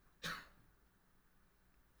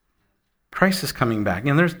 Christ is coming back.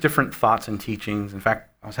 There's different thoughts and teachings. In fact,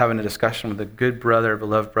 I was having a discussion with a good brother,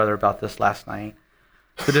 beloved brother, about this last night.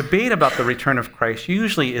 The debate about the return of Christ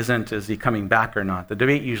usually isn't, is he coming back or not? The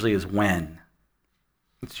debate usually is when.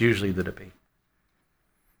 It's usually the debate.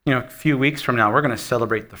 A few weeks from now, we're going to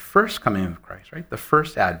celebrate the first coming of Christ, right? The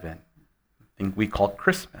first Advent, thing we call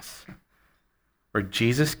Christmas, where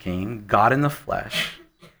Jesus came, God in the flesh.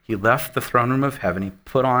 He left the throne room of heaven. He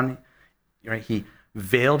put on, right? He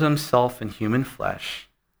veiled himself in human flesh.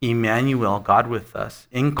 Emmanuel, God with us,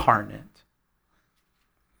 incarnate.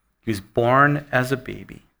 He was born as a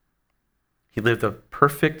baby. He lived a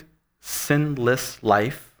perfect, sinless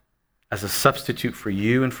life as a substitute for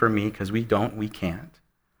you and for me, because we can't.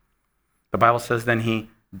 The Bible says then he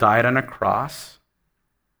died on a cross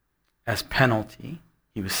as penalty.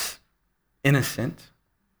 He was innocent.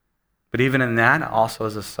 But even in that, also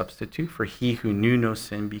as a substitute, for he who knew no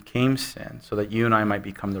sin became sin, so that you and I might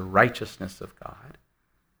become the righteousness of God.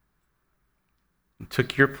 He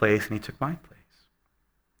took your place and he took my place.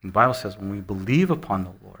 And the Bible says when we believe upon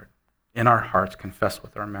the Lord, in our hearts, confess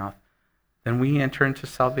with our mouth, then we enter into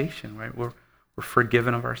salvation, right? We're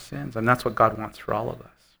forgiven of our sins. And that's what God wants for all of us.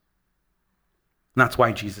 And that's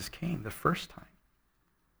why Jesus came the first time,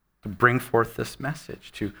 to bring forth this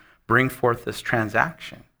message, to bring forth this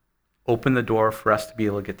transaction, open the door for us to be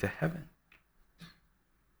able to get to heaven.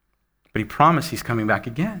 But he promised he's coming back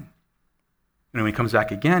again. And when he comes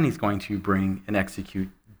back again, he's going to bring and execute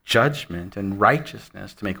judgment and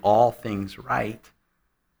righteousness to make all things right.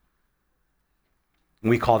 And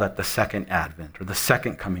we call that the second advent, or the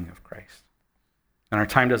second coming of Christ. And our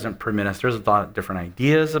time doesn't permit us. There's a lot of different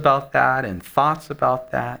ideas about that and thoughts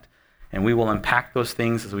about that. And we will unpack those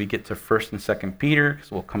things as we get to 1st and 2nd Peter, because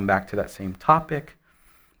we'll come back to that same topic.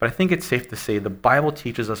 But I think it's safe to say the Bible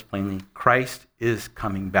teaches us plainly, Christ is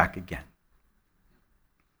coming back again.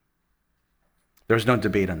 There's no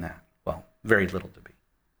debate on that. Well, very little debate.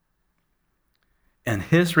 And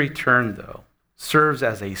his return, though, serves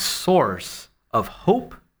as a source of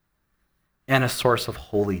hope and a source of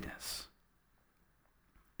holiness.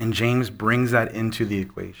 And James brings that into the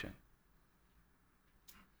equation.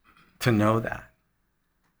 To know that.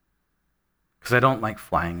 Because I don't like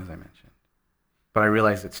flying, as I mentioned. But I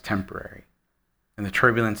realize it's temporary. And the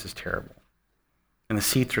turbulence is terrible. And the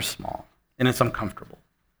seats are small. And it's uncomfortable.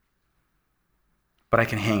 But I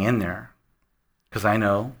can hang in there. Because I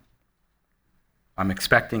know I'm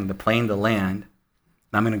expecting the plane to land.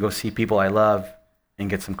 And I'm going to go see people I love and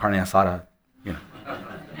get some carne asada,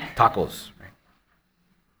 tacos. Right?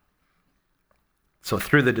 So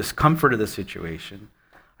through the discomfort of the situation,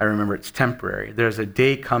 I remember it's temporary. There's a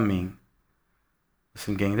day coming.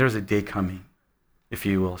 Listen, gang, there's a day coming, if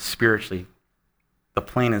you will, spiritually. The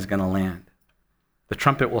plane is going to land. The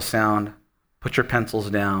trumpet will sound. Put your pencils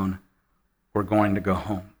down. We're going to go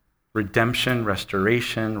home. Redemption,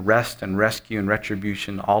 restoration, rest and rescue and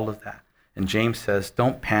retribution, all of that. And James says,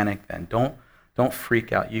 don't panic then. Don't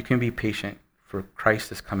freak out. You can be patient, for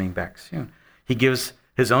Christ is coming back soon. He gives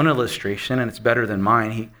his own illustration, and it's better than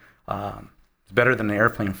mine. It's better than an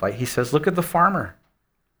airplane flight. He says, look at the farmer.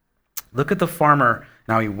 Look at the farmer.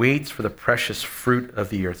 Now he waits for the precious fruit of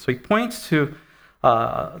the earth. So he points to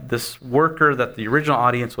this worker that the original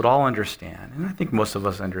audience would all understand, and I think most of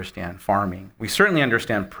us understand farming. We certainly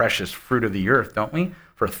understand precious fruit of the earth, don't we?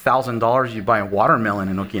 For $1,000, you buy a watermelon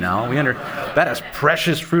in Okinawa. That is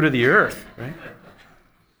precious fruit of the earth, right?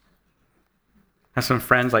 I have some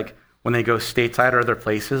friends, like, when they go stateside or other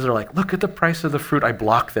places, they're like, look at the price of the fruit. I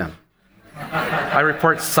block them. I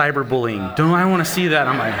report cyberbullying. I want to see that.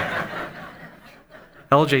 I'm like,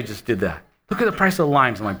 LJ just did that. Look at the price of the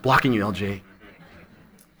limes. I'm like, blocking you, LJ.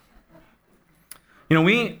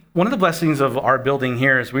 One of the blessings of our building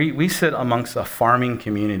here is we sit amongst a farming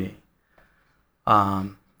community.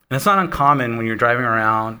 And it's not uncommon when you're driving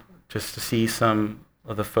around just to see some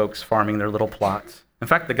of the folks farming their little plots. In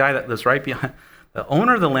fact, the guy that lives right behind, the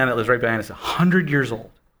owner of the land that lives right behind us is 100 years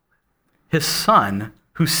old. His son,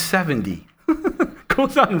 who's 70,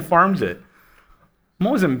 goes out and farms it. I'm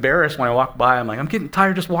always embarrassed when I walk by. I'm like, I'm getting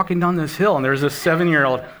tired just walking down this hill, and there's this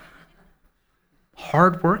 7-year-old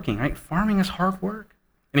hardworking, right? Farming is hard work.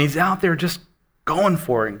 And he's out there just going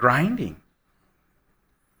for it and grinding.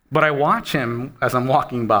 But I watch him as I'm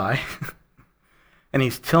walking by, and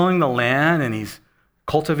he's tilling the land, and he's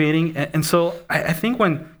cultivating. And so I think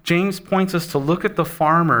when James points us to look at the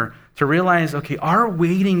farmer, to realize, okay, our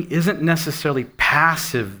waiting isn't necessarily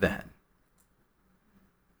passive then.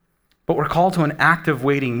 But we're called to an active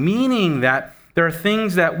waiting, meaning that there are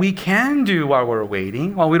things that we can do while we're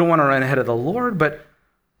waiting. Well, we don't want to run ahead of the Lord, but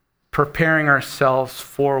preparing ourselves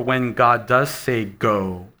for when God does say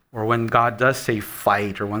go, or when God does say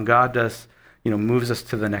fight, or when God does, moves us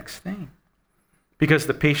to the next thing. Because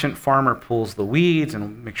the patient farmer pulls the weeds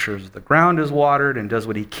and makes sure the ground is watered and does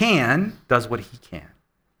what he can,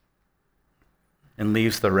 and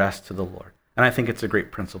leaves the rest to the Lord. And I think it's a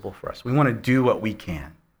great principle for us. We want to do what we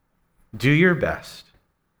can. Do your best.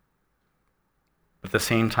 But at the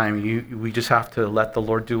same time, we just have to let the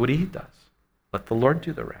Lord do what he does. Let the Lord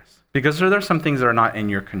do the rest. Because there are some things that are not in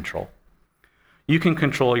your control. You can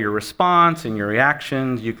control your response and your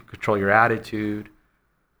reactions. You can control your attitude.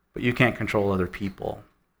 But you can't control other people.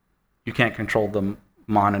 You can't control the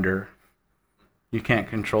monitor. You can't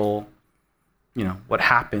control, what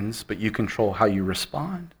happens, but you control how you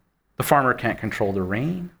respond. The farmer can't control the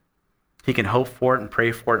rain. He can hope for it and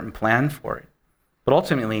pray for it and plan for it. But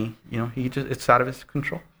ultimately, it's out of his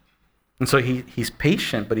control. And so he's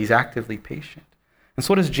patient, but he's actively patient. And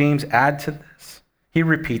so what does James add to this? He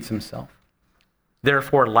repeats himself.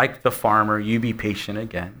 Therefore, like the farmer, you be patient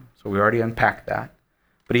again. So we already unpacked that.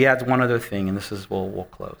 But he adds one other thing, and this is where we'll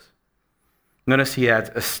close. Notice he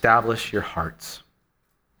adds, establish your hearts.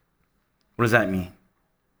 What does that mean?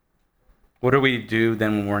 What do we do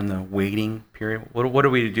then when we're in the waiting period? What do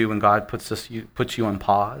we do when God puts you on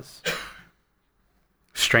pause?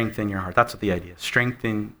 Strengthen your heart. That's what the idea is.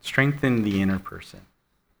 Strengthen the inner person.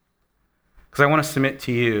 Because I want to submit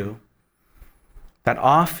to you that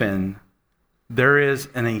often there is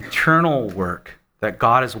an eternal work that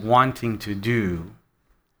God is wanting to do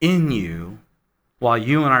in you while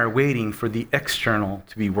you and I are waiting for the external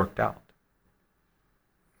to be worked out.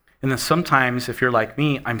 And then sometimes, if you're like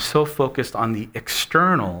me, I'm so focused on the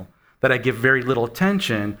external that I give very little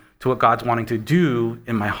attention to what God's wanting to do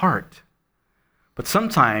in my heart. But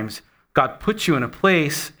sometimes God puts you in a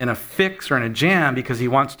place, in a fix or in a jam because he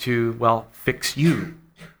wants to, fix you.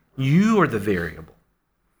 You are the variable.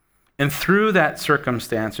 And through that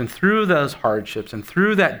circumstance and through those hardships and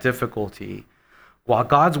through that difficulty, while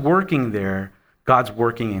God's working there, God's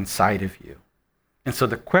working inside of you. And so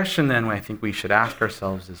the question then I think we should ask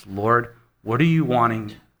ourselves is, Lord, what are you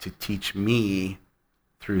wanting to teach me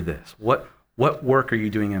through this? What work are you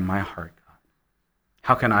doing in my heart, God?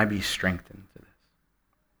 How can I be strengthened to this?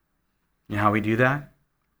 You know how we do that?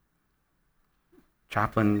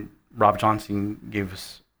 Chaplain Rob Johnson gave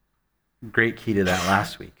us a great key to that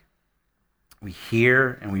last week. We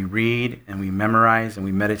hear and we read and we memorize and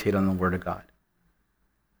we meditate on the Word of God.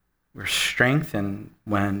 We're strengthened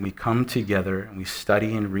when we come together and we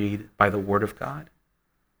study and read by the Word of God.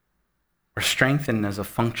 We're strengthened as a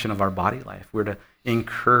function of our body life. We're to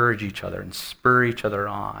encourage each other and spur each other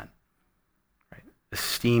on, right?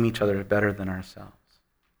 Esteem each other better than ourselves.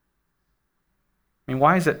 I mean,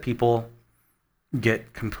 why is it people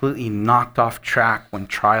get completely knocked off track when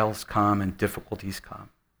trials come and difficulties come?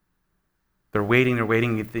 They're waiting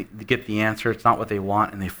to get the answer. It's not what they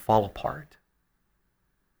want, and they fall apart.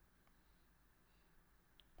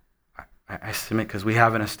 I submit because we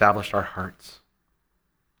haven't established our hearts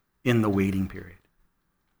in the waiting period.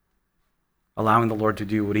 Allowing the Lord to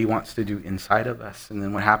do what he wants to do inside of us. And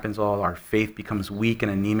then what happens, our faith becomes weak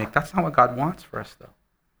and anemic. That's not what God wants for us, though.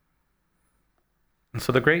 And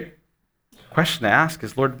so the great question to ask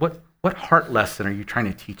is, Lord, What heart lesson are you trying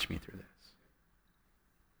to teach me through this?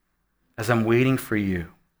 As I'm waiting for you.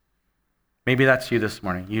 Maybe that's you this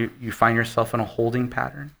morning. You find yourself in a holding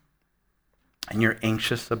pattern and you're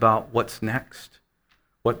anxious about what's next,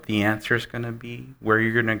 what the answer is going to be, where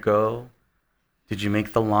you're going to go. Did you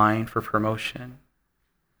make the line for promotion?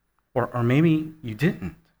 Or maybe you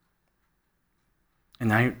didn't. And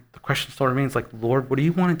now the question still remains like, Lord, what do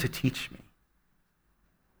you want to teach me?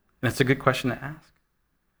 And it's a good question to ask.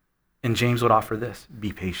 And James would offer this: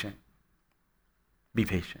 be patient. Be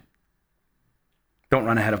patient. Don't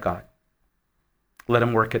run ahead of God. Let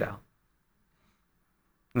him work it out.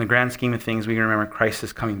 In the grand scheme of things, we can remember Christ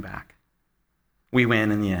is coming back. We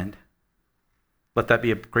win in the end. Let that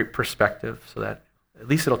be a great perspective so that at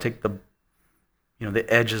least it'll take the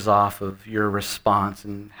edges off of your response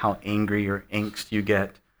and how angry or angst you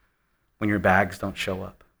get when your bags don't show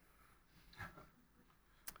up.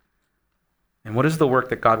 And what is the work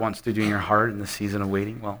that God wants to do in your heart in the season of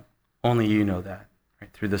waiting? Well, only you know that,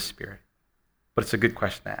 right, through the Spirit. But it's a good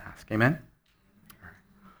question to ask. Amen?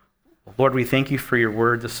 Well, Lord, we thank you for your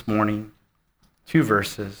word this morning. 2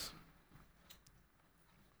 verses.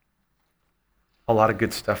 A lot of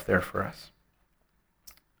good stuff there for us.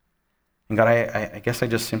 And God, I guess I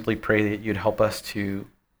just simply pray that you'd help us to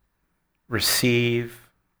receive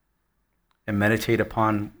and meditate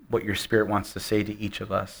upon what your Spirit wants to say to each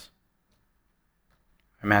of us.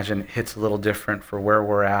 I imagine it hits a little different for where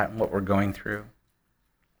we're at and what we're going through.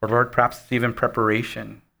 Or Lord, perhaps it's even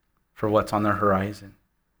preparation for what's on the horizon.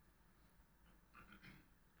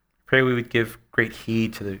 Pray we would give great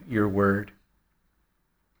heed to your word,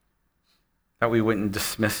 that we wouldn't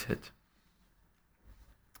dismiss it,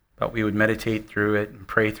 but we would meditate through it and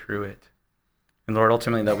pray through it. And Lord,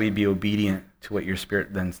 ultimately that we'd be obedient to what your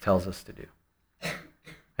Spirit then tells us to do.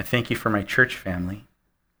 I thank you for my church family.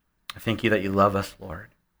 I thank you that you love us, Lord.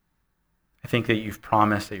 I think that you've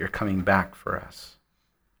promised that you're coming back for us,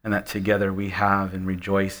 and that together we have and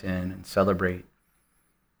rejoice in and celebrate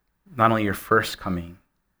not only your first coming,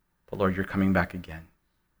 but Lord, you're coming back again.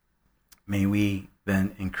 May we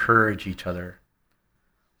then encourage each other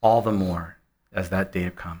all the more as that day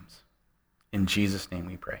comes. In Jesus' name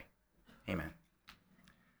we pray. Amen.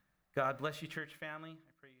 God bless you, church family.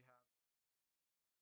 I pray